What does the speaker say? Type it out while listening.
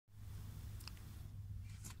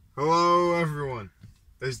Hello everyone,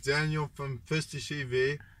 it's Daniel from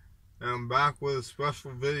Fitzy, and I'm back with a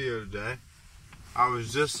special video today. I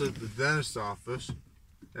was just at the dentist office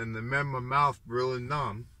and it made my mouth really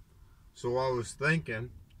numb, so I was thinking,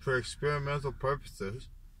 for experimental purposes,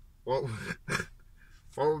 what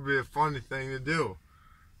would be a funny thing to do.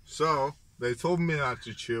 So, they told me not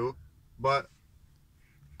to chew, but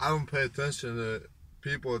I don't pay attention to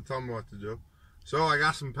people that tell me what to do. So I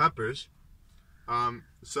got some peppers.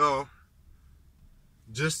 So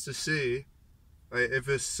just to see like if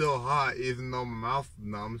it's still hot even though my mouth is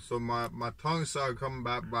numb. So my tongue started coming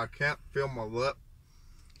back, but I can't feel my lip.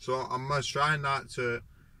 So I'm gonna try not to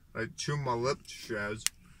like chew my lip to shreds,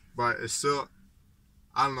 but it's still,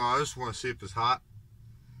 I don't know, I just wanna see if it's hot.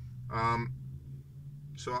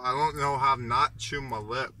 So I don't know how to not chew my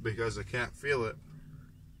lip because I can't feel it.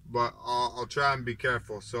 But I'll try and be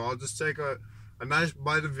careful. So I'll just take a nice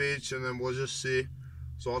bite of each and then we'll just see.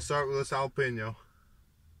 So I'll start with this jalapeno.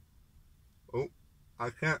 Oh,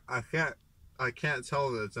 I can't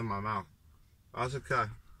tell that it's in my mouth. That's okay.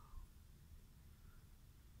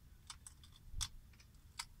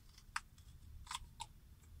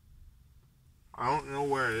 I don't know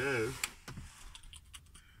where it is.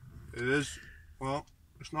 It is, well,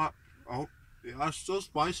 it's not, oh, yeah, it's still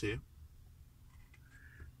spicy.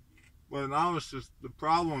 But now it's just, the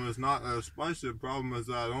problem is not that it's spicy, the problem is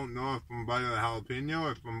that I don't know if I'm biting a jalapeno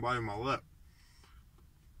or if I'm biting my lip.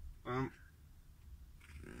 I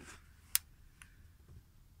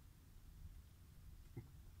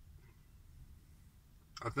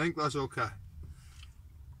think that's okay.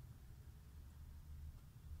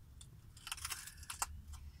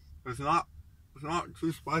 It's not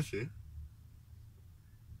too spicy.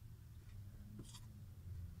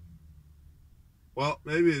 Well,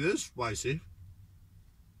 maybe it is spicy,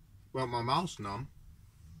 but my mouth's numb.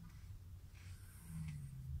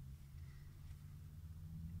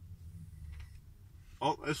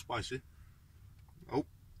 Oh, it's spicy. Oh,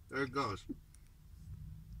 there it goes.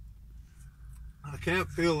 I can't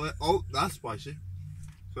feel it. Oh, that's spicy.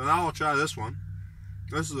 So now I'll try this one.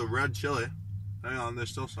 This is a red chili. Hang on,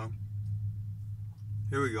 there's still some.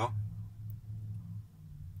 Here we go.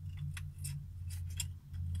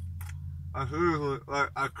 I seriously, like,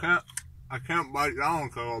 I can't bite down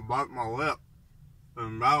because I'll bite my lip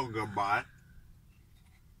and that'll go by.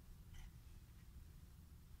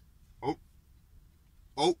 Oh,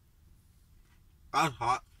 oh, that's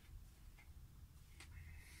hot.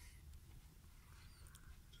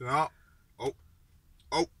 So now, oh,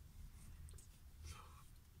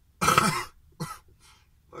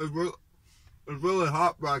 it's really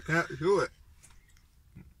hot, but I can't chew it.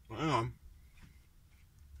 Hang on.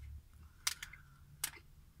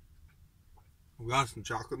 We got some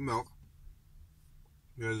chocolate milk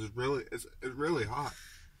because it's really hot.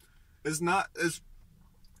 It's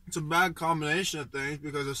a bad combination of things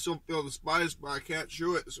because I still feel the spice, but I can't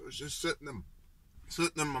chew it, so it's just sitting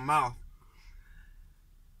in my mouth.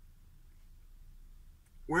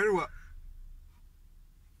 Where do I?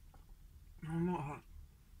 No, I'm not hot.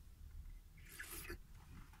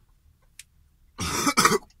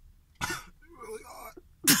 It's really hot.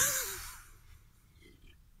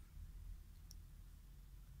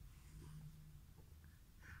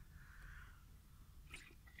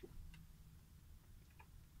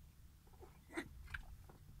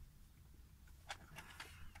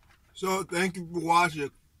 So thank you for watching.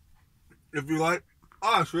 If you like,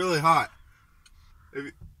 oh, it's really hot. If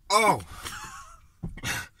you,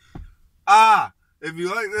 if you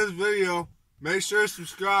like this video, make sure to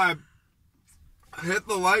subscribe, hit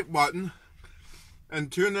the like button,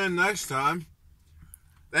 and tune in next time.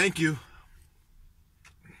 Thank you.